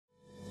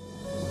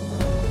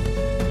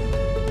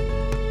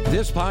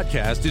This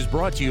podcast is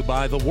brought to you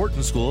by the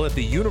Wharton School at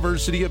the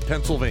University of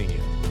Pennsylvania.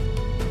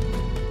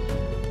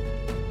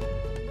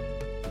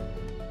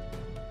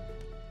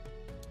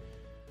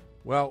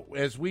 Well,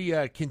 as we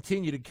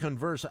continue to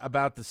converse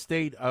about the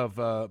state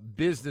of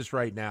business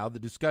right now, the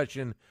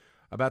discussion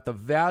about the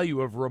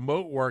value of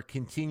remote work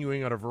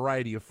continuing on a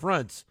variety of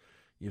fronts,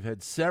 you've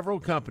had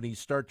several companies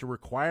start to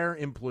require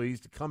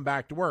employees to come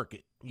back to work,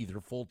 either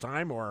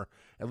full-time or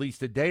at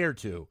least a day or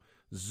two.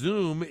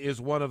 Zoom is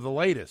one of the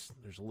latest.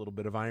 There's a little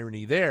bit of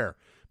irony there.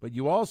 But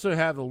you also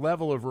have the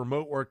level of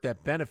remote work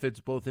that benefits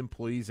both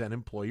employees and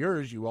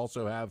employers. You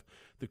also have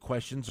the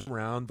questions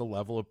around the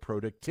level of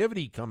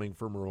productivity coming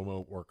from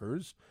remote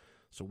workers.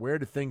 So where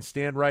do things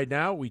stand right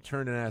now? We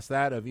turn and ask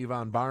that of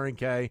Ivan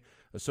Baranke,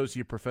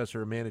 Associate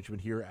Professor of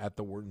Management here at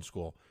the Wharton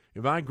School.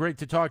 Ivan, great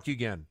to talk to you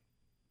again.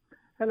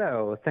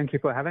 Hello. Thank you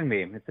for having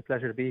me. It's a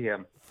pleasure to be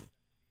here.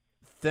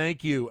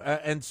 Thank you.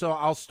 And so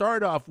I'll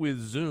start off with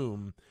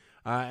Zoom.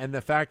 And the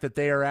fact that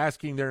they are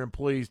asking their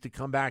employees to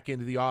come back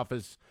into the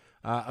office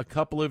a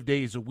couple of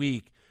days a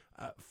week.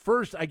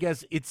 First, I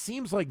guess it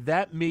seems like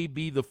that may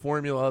be the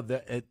formula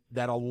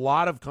that a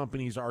lot of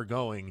companies are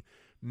going.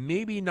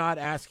 Maybe not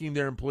asking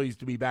their employees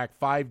to be back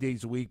 5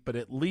 days a week, but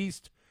at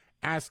least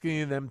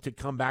asking them to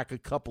come back a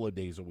couple of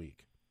days a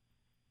week.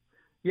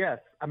 Yes.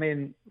 I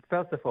mean,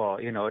 first of all,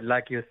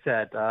 like you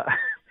said,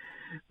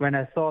 when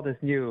I saw this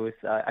news,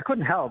 I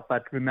couldn't help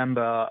but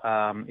remember,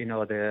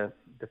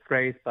 the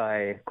phrase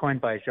coined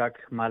by Jacques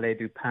Mallet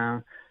du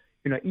Pin,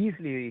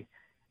 easily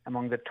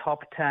among the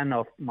top 10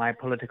 of my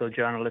political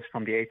journalists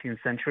from the 18th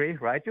century,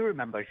 right? You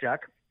remember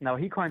Jacques. Now,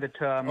 he coined the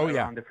term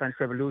around the French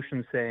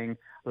Revolution saying,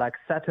 like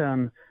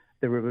Saturn,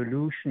 the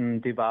revolution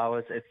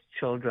devours its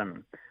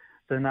children.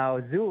 So now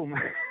Zoom,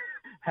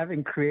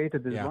 having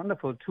created this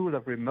wonderful tool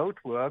of remote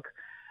work,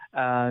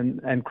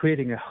 and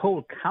creating a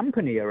whole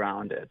company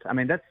around it. I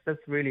mean, that's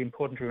really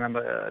important to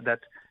remember that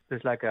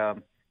there's like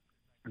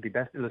the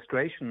best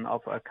illustration of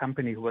a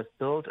company who was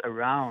built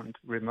around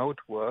remote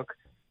work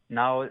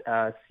now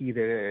see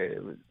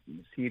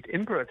it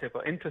imperative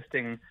or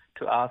interesting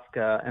to ask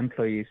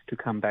employees to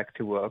come back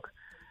to work.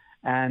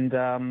 And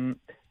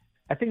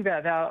I think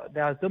that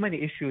there are so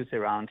many issues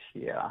around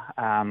here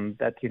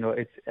that,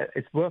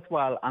 it's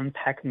worthwhile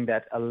unpacking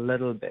that a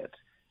little bit.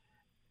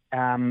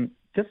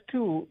 Just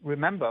to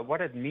remember what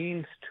it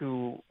means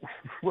to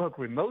work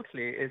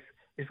remotely is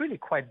really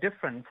quite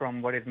different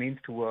from what it means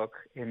to work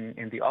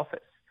in the office.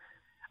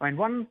 I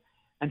mean,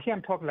 and here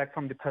I'm talking like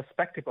from the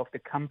perspective of the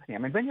company. I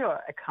mean, when you're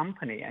a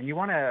company and you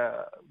want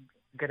to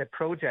get a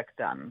project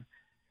done,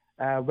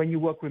 when you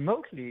work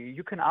remotely,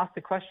 you can ask the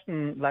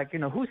question like,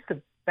 who's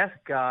the best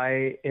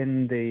guy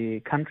in the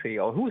country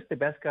or who's the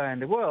best guy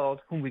in the world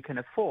whom we can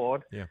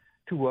afford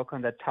to work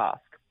on that task.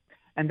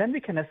 And then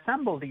we can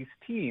assemble these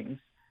teams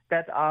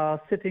that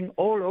are sitting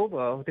all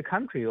over the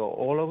country or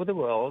all over the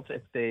world,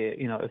 if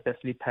their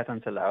sleep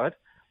patterns allow it,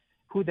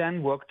 who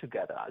then work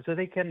together. So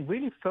they can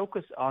really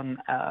focus on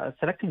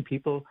selecting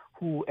people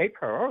who, a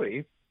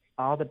priori,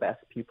 are the best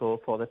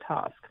people for the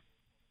task.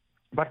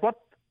 But what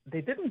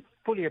they didn't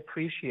fully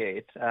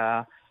appreciate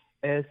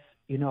is,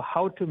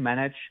 how to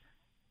manage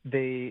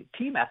the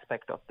team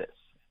aspect of this.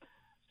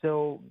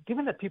 So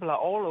given that people are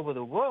all over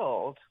the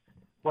world,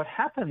 what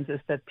happens is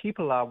that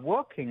people are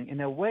working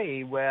in a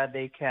way where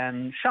they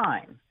can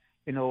shine.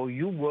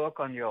 You work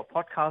on your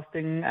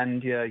podcasting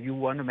and you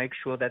want to make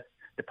sure that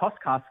the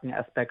podcasting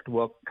aspect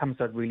work comes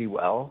out really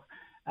well,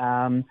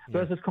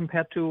 versus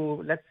compared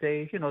to, let's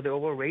say, the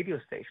overall radio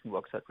station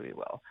works out really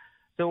well.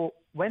 So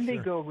when they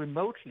go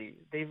remotely,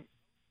 they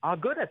are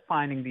good at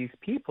finding these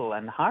people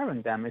and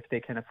hiring them if they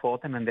can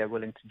afford them and they're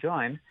willing to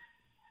join.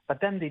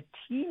 But then the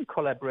team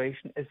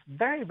collaboration is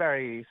very,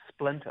 very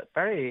splintered,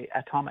 very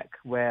atomic,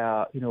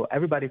 where,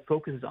 everybody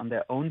focuses on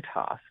their own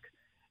task.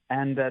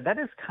 And that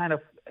is kind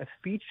of a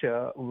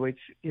feature which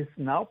is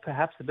now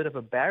perhaps a bit of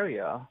a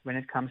barrier when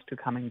it comes to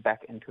coming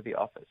back into the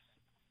office.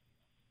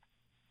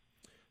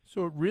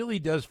 So it really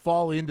does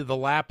fall into the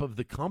lap of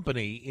the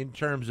company in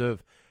terms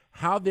of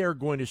how they're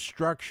going to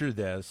structure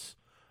this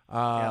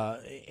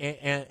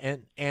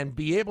and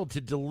be able to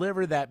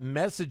deliver that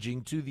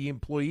messaging to the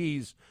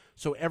employees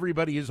so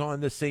everybody is on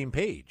the same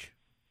page.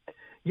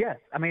 Yes.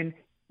 I mean,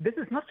 this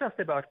is not just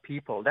about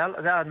people. There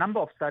are a number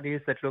of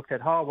studies that looked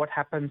at what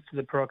happens to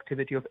the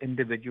productivity of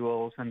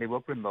individuals when they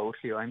work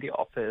remotely or in the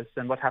office,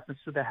 and what happens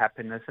to their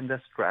happiness and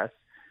their stress.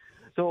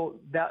 So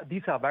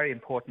these are very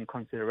important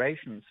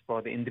considerations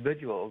for the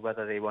individual,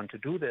 whether they want to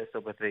do this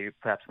or whether they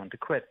perhaps want to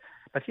quit.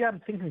 But here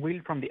I'm thinking really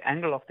from the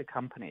angle of the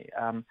company.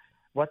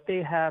 What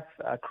they have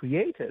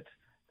created,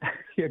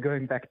 here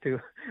going back to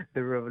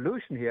the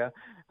revolution here,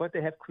 what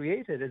they have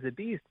created is a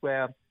beast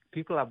where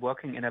people are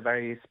working in a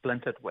very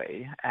splintered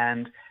way.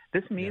 And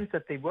this means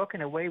that they work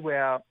in a way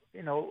where,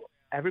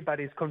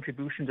 everybody's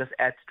contribution just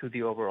adds to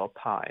the overall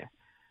pie.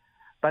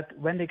 But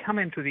when they come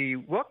into the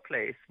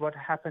workplace, what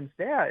happens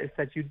there is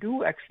that you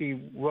do actually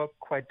work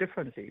quite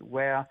differently,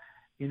 where,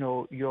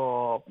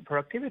 your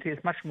productivity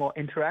is much more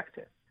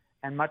interactive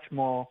and much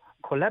more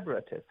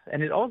collaborative.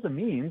 And it also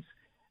means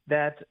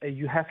that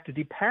you have to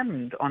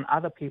depend on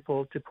other people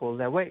to pull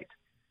their weight.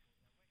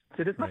 So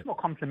it is much more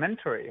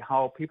complementary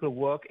how people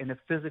work in a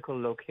physical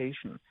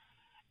location.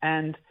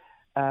 And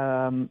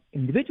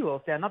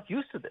individuals, they are not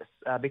used to this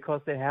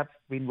because they have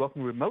been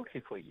working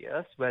remotely for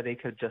years, where they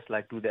could just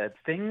like do their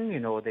thing,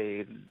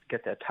 they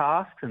get their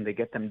tasks and they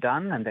get them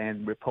done and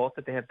then report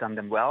that they have done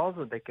them well,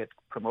 so they get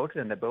promoted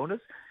and their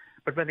bonus.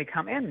 But when they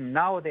come in,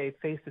 now they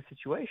face the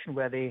situation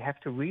where they have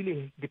to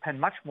really depend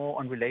much more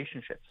on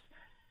relationships.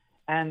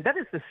 And that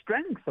is the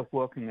strength of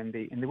working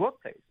in the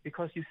workplace,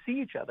 because you see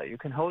each other, you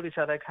can hold each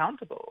other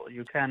accountable,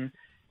 you can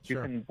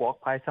walk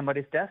by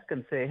somebody's desk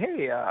and say,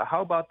 hey,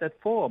 how about that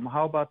form?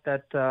 How about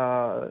that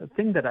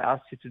thing that I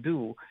asked you to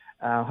do?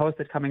 How is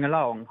it coming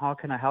along? How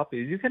can I help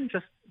you? You can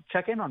just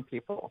check in on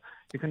people.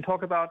 You can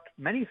talk about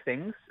many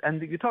things,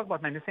 and you talk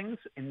about many things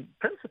in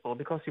principle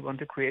because you want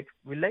to create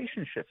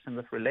relationships, and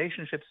with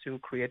relationships you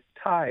create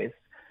ties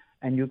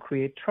and you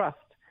create trust.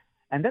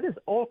 And that is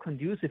all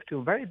conducive to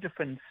a very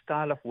different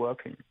style of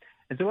working.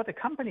 And so what the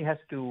company has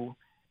to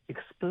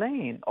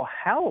explain or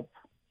help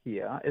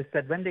here is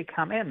that when they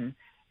come in,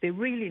 they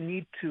really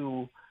need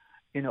to,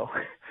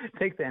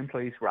 take the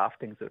employees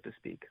rafting, so to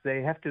speak.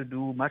 They have to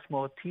do much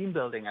more team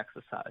building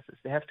exercises.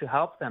 They have to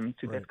help them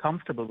to get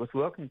comfortable with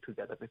working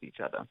together with each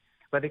other.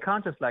 But they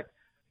can't just like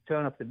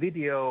turn off the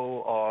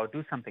video or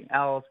do something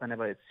else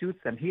whenever it suits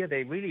them. Here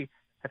they really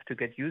have to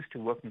get used to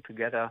working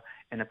together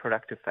in a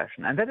productive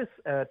fashion. And that is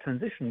a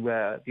transition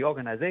where the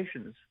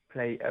organizations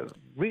play a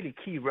really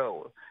key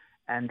role.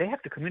 And they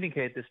have to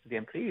communicate this to the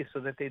employees so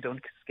that they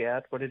don't get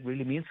scared what it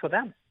really means for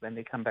them when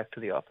they come back to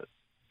the office.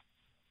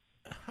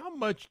 How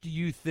much do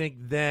you think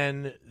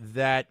then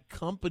that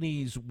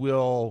companies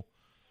will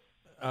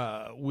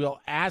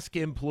ask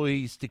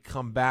employees to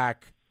come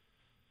back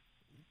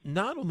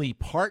not only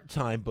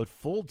part-time but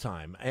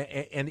full-time?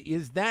 And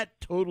is that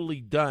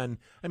totally done?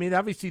 I mean,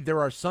 obviously there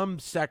are some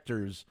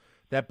sectors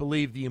that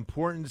believe the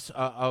importance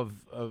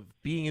of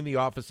being in the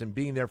office and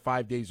being there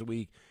 5 days a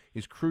week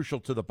is crucial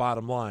to the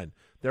bottom line.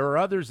 There are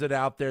others that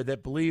out there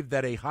that believe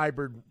that a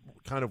hybrid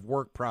kind of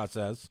work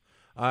process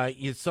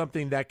is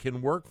something that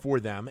can work for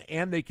them,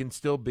 and they can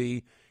still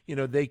be,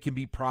 they can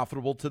be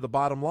profitable to the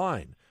bottom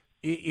line.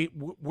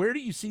 Where do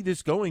you see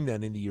this going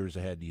then in the years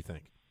ahead, do you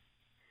think?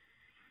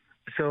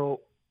 So,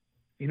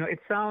 it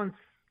sounds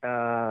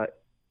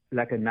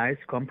like a nice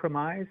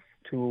compromise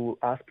to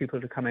ask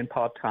people to come in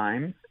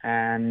part-time,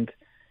 and,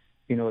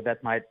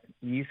 that might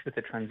ease with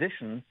the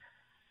transition.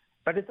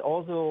 But it's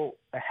also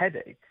a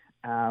headache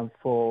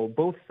for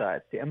both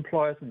sides, the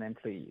employers and the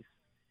employees.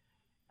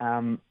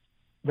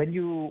 When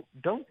you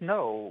don't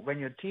know when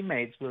your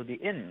teammates will be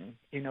in,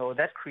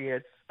 that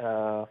creates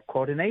a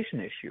coordination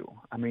issue.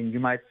 I mean, you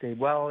might say,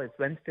 well, it's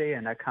Wednesday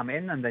and I come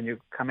in, and then you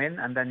come in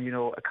and then,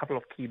 a couple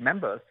of key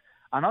members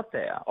are not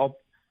there, or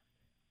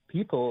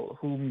people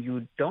whom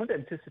you don't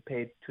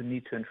anticipate to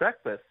need to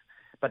interact with.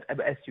 But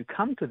as you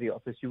come to the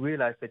office, you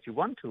realize that you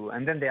want to,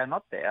 and then they are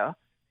not there.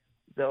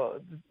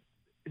 So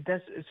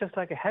it's just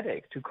like a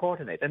headache to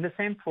coordinate. And the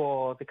same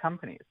for the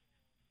companies.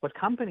 What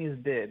companies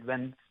did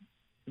when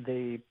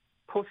they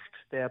pushed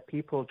their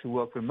people to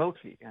work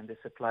remotely and they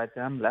supplied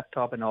them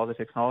laptop and all the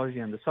technology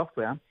and the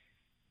software,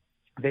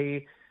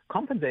 they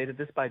compensated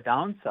this by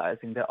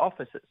downsizing their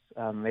offices,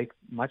 make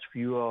much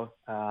fewer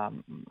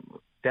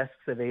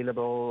desks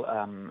available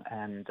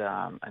and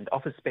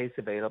office space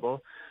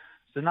available.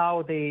 So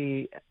now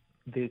the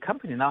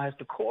company now has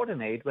to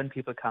coordinate when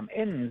people come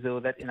in so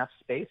that enough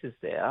space is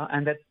there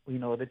and that,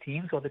 the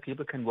teams or the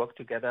people can work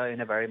together in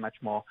a very much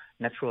more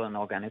natural and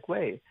organic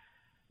way.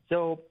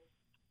 So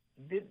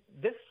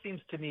this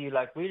seems to me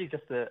like really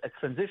just a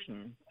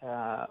transition,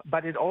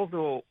 but it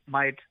also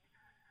might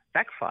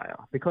backfire,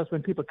 because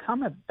when people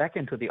come back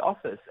into the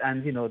office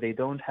and, they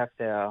don't have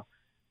their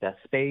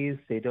space,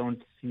 they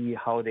don't see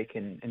how they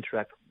can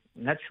interact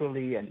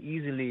naturally and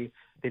easily,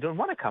 they don't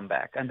want to come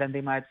back, and then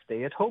they might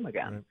stay at home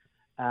again.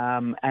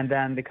 Right. And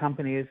then the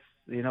company is,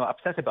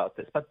 upset about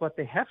this. But what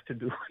they have to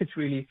do is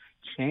really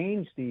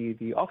change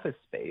the office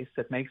space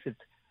that makes it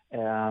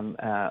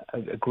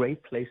a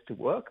great place to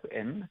work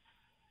in.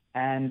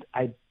 And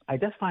I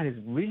just find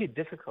it really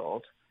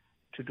difficult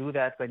to do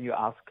that when you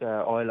ask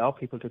or allow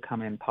people to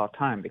come in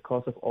part-time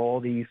because of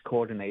all these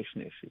coordination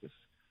issues.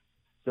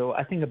 So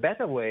I think a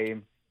better way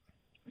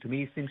to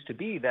me seems to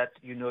be that,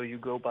 you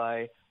go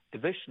by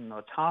division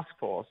or task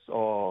force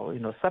or,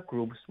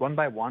 subgroups one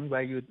by one,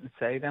 where you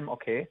say them,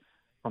 okay,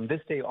 from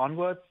this day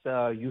onwards,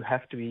 you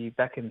have to be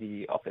back in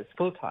the office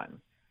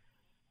full-time.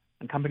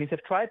 And companies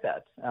have tried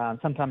that,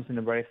 sometimes in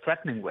a very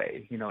threatening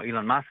way.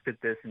 Elon Musk did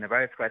this in a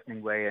very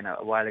threatening way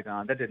a while ago,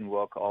 and that didn't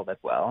work all that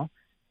well.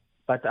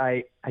 But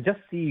I just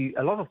see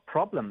a lot of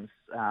problems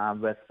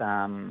with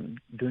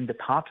doing the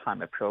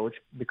part-time approach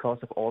because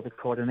of all the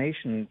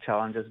coordination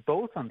challenges,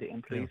 both on the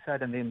employee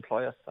side and the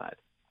employer side.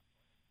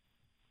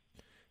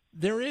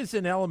 There is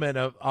an element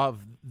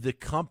of the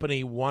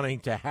company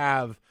wanting to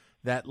have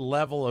that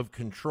level of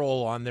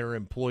control on their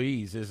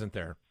employees, isn't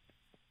there?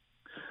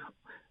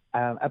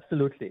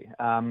 Absolutely.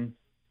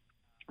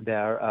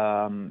 There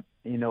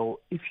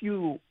if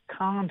you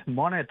can't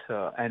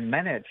monitor and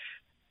manage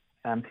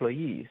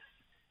employees,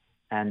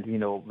 and,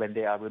 when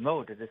they are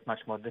remote, it is much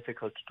more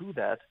difficult to do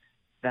that,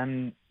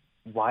 then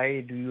why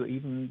do you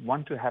even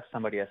want to have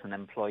somebody as an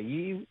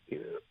employee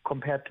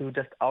compared to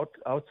just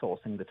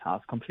outsourcing the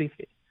task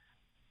completely?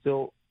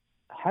 So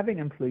having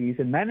employees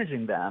and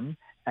managing them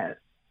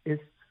is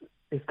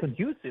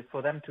conducive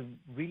for them to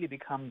really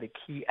become the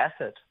key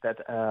asset that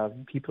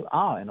people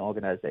are in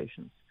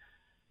organizations.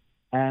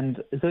 And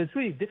so it's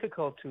really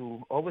difficult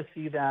to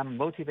oversee them,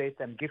 motivate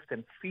them, give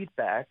them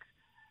feedback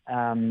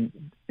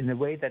in a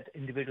way that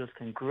individuals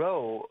can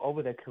grow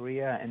over their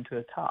career into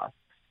a task.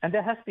 And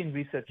there has been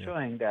research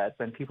showing that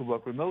when people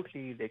work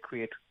remotely, they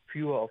create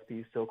fewer of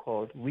these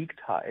so-called weak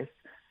ties,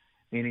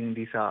 meaning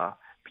these are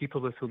people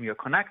with whom you're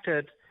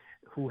connected,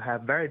 who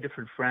have very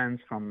different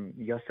friends from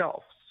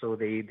yourself. So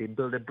they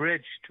build a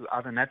bridge to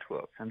other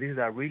networks. And these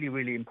are really,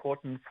 really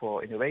important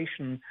for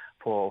innovation,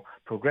 for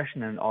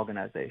progression in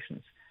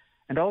organizations.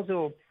 And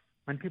also,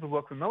 when people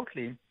work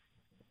remotely,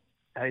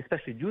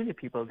 especially junior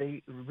people,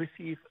 they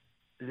receive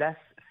less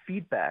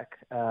feedback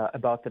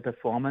about the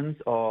performance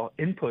or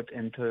input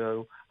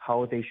into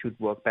how they should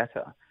work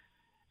better.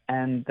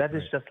 And that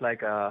is just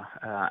like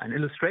an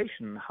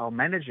illustration how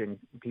managing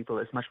people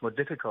is much more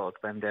difficult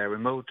when they're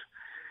remote.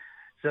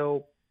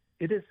 So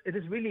it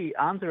is really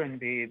answering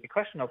the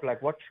question of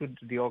like, what should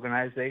the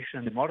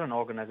modern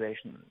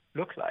organization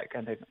look like?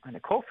 And a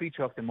core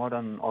feature of the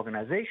modern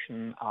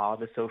organization are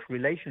the social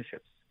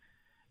relationships.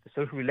 The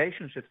social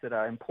relationships that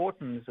are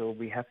important, so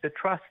we have the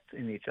trust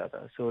in each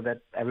other, so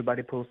that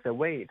everybody pulls their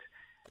weight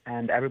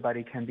and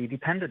everybody can be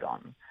depended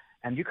on.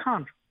 And you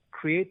can't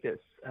create this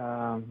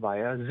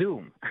via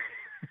Zoom.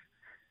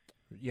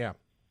 Yeah.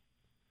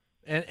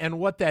 And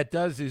what that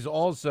does is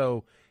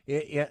also,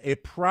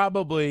 it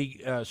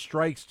probably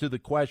strikes to the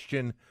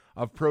question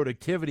of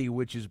productivity,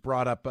 which is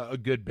brought up a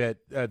good bit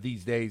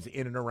these days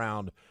in and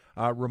around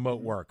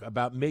remote work,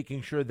 about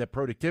making sure that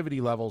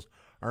productivity levels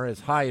are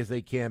as high as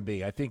they can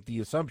be. I think the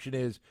assumption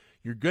is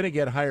you're going to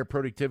get higher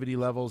productivity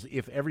levels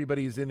if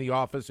everybody is in the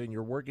office and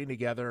you're working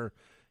together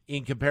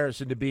in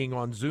comparison to being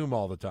on Zoom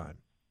all the time.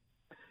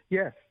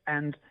 Yes,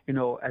 and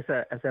as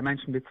I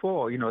mentioned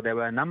before, there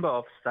were a number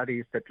of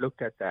studies that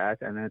looked at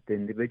that, and at the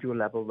individual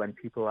level, when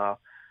people are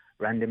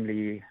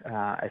randomly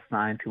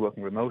assigned to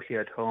working remotely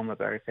at home, a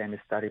very famous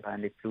study by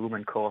Nick Bloom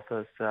and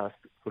co-authors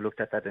who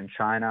looked at that in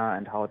China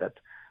and how that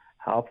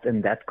helped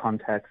in that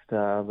context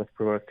with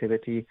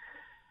productivity.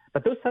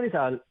 But those studies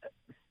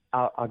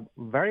are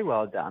very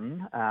well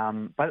done,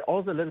 but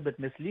also a little bit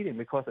misleading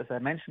because, as I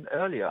mentioned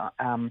earlier,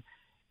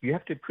 you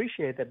have to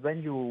appreciate that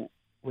when you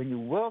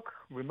work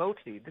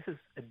remotely, this is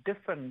a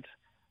different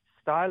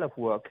style of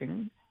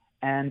working,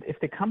 and if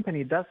the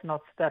company does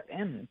not step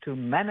in to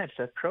manage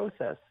that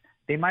process,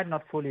 they might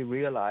not fully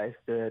realize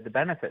the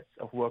benefits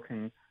of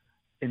working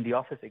in the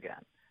office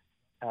again.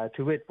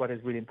 To wit, what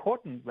is really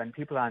important when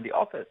people are in the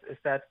office is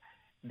that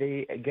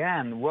they,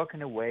 again, work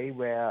in a way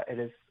where it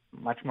is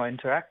much more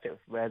interactive,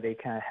 where they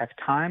can have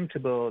time to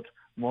build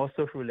more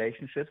social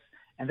relationships,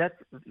 and that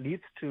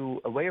leads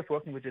to a way of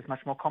working which is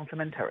much more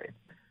complementary.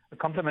 The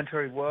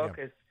complementary work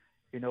is,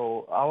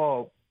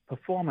 our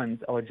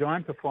performance, our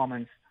joint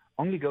performance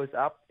only goes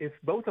up if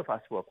both of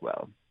us work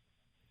well.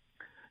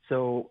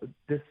 So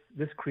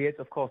this creates,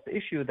 of course, the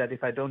issue that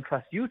if I don't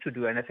trust you to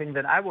do anything,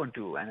 then I won't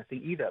do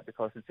anything either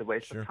because it's a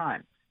waste of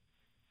time.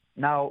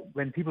 Now,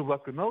 when people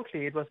work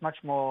remotely, it was much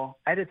more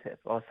additive,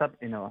 or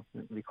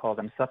we call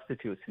them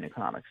substitutes in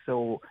economics.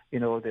 So,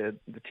 the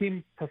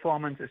team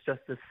performance is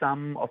just the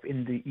sum of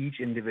each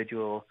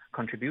individual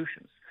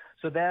contributions.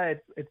 So there,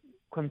 it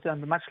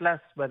concerns much less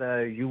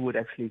whether you would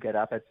actually get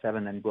up at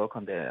 7 and work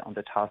on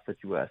the task that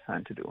you were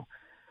assigned to do.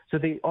 So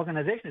the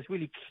organization is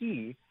really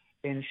key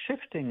in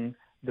shifting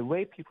the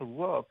way people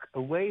work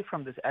away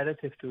from this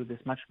additive to this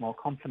much more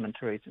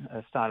complementary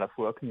style of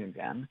working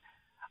again.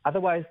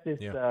 Otherwise, this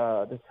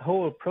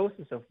whole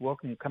process of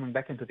working, coming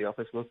back into the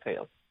office, will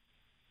fail.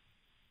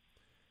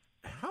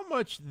 How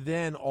much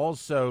then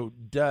also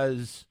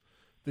does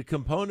the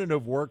component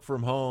of work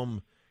from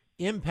home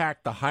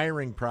impact the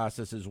hiring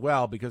process as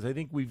well? Because I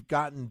think we've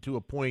gotten to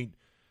a point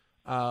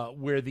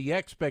where the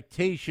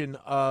expectation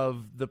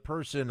of the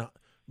person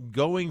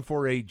going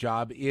for a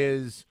job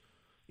is,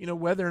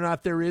 whether or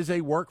not there is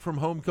a work from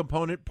home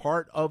component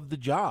part of the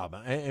job.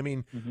 I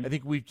mean, I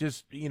think we've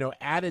just,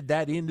 added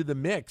that into the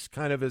mix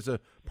kind of as a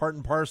part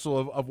and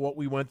parcel of what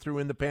we went through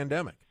in the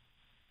pandemic.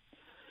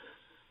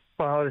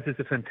 Well, this is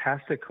a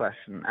fantastic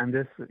question. And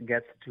this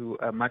gets to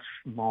a much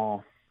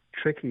more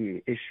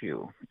tricky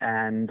issue.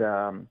 And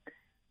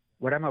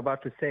what I'm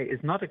about to say is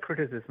not a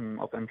criticism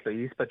of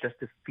employees, but just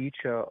a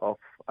feature of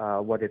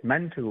what it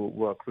meant to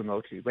work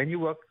remotely. When you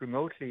work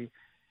remotely,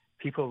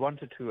 people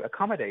wanted to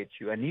accommodate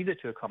you and needed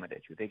to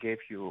accommodate you. They gave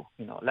you,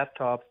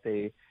 laptops.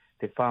 They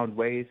found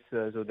ways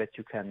so that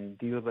you can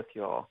deal with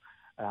your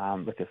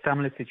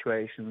family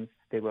situations.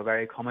 They were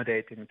very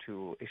accommodating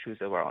to issues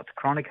around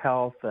chronic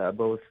health,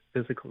 both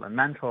physical and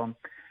mental.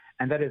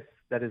 And that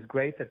is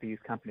great that these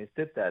companies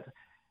did that.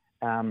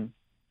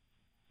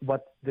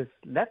 what this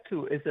led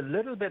to is a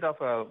little bit of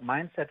a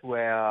mindset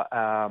where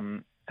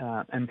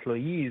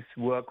employees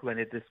work when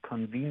it is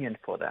convenient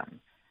for them.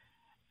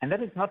 And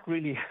that is not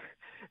really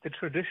the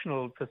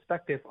traditional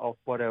perspective of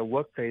what a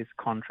workplace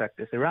contract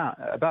is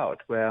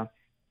about, where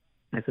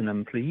as an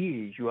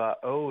employee, you are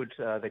owed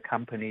the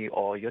company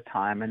all your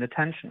time and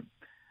attention.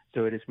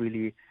 So it is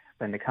really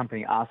when the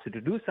company asks you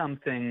to do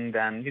something,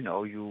 then,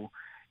 you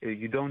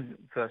don't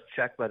first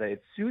check whether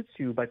it suits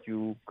you, but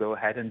you go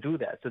ahead and do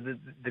that. So the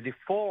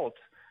default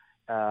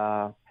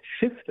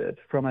shifted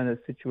from a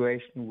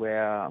situation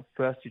where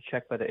first you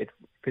check whether it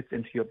fits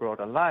into your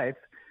broader life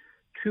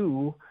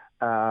to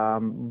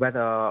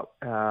whether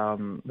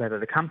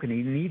the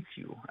company needs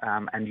you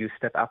and you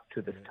step up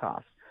to this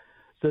task.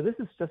 So this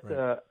is just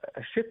a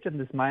shift in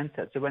this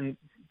mindset. So when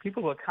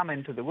people will come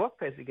into the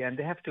workplace again,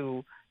 they have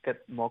to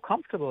get more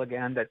comfortable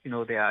again that,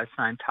 they are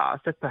assigned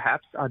tasks that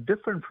perhaps are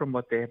different from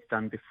what they have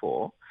done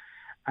before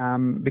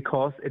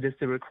because it is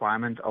the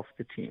requirement of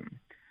the team.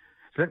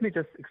 So let me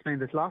just explain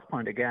this last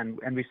point again,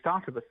 and we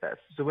started with this.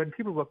 So when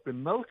people work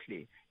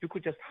remotely, you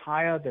could just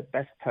hire the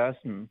best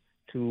person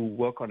to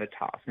work on a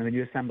task, and when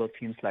you assemble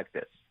teams like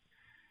this.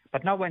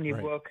 But now when you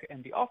work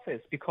in the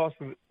office, because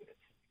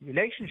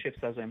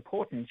relationships are so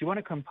important, you want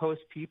to compose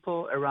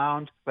people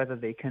around whether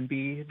they can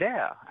be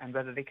there and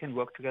whether they can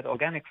work together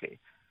organically.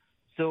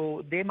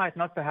 So they might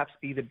not perhaps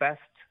be the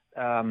best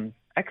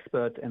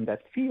expert in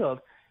that field,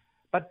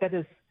 but that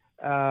is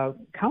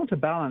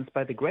counterbalanced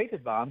by the great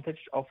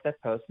advantage of that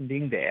person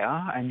being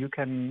there, and you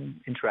can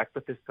interact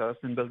with this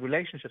person and build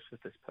relationships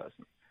with this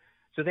person.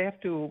 So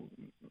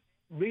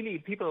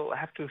people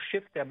have to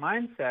shift their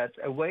mindset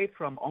away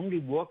from only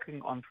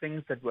working on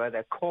things that were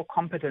their core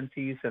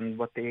competencies and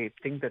what they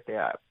think that they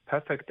are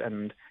perfect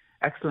and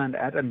excellent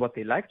at and what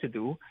they like to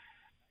do,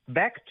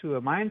 back to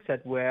a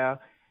mindset where,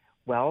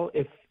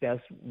 if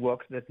there's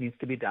work that needs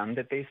to be done,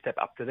 that they step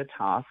up to the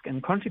task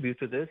and contribute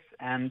to this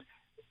and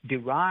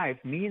derive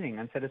meaning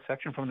and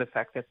satisfaction from the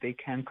fact that they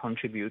can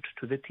contribute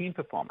to the team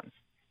performance.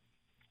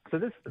 So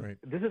this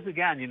is,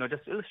 again,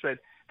 just to illustrate,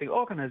 the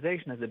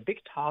organization has a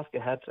big task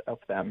ahead of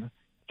them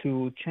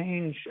to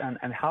change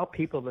and help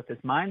people with this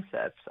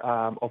mindset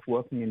of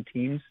working in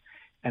teams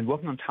and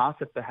working on tasks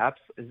that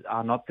perhaps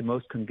are not the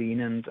most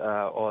convenient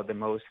or the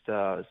most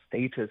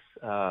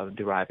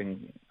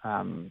status-deriving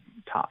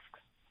tasks.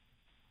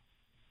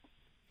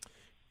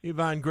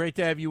 Ivan, great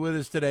to have you with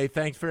us today.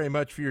 Thanks very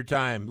much for your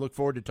time. Look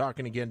forward to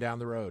talking again down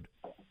the road.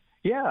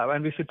 Yeah,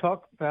 and we should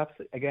talk perhaps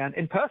again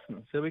in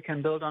person so we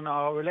can build on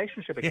our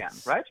relationship again,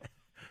 right?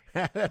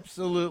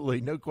 Absolutely.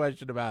 No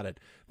question about it.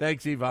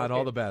 Thanks, Ivan. Okay.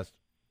 All the best.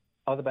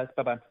 All the best.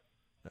 Bye-bye.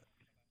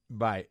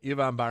 Bye.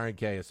 Ivan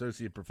Baranke,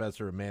 Associate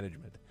Professor of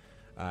Management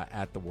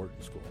at the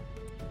Wharton School.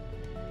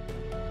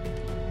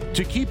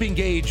 To keep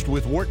engaged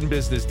with Wharton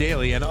Business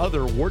Daily and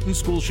other Wharton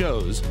School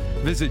shows,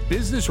 visit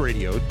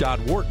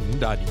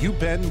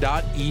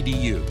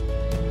businessradio.wharton.upenn.edu.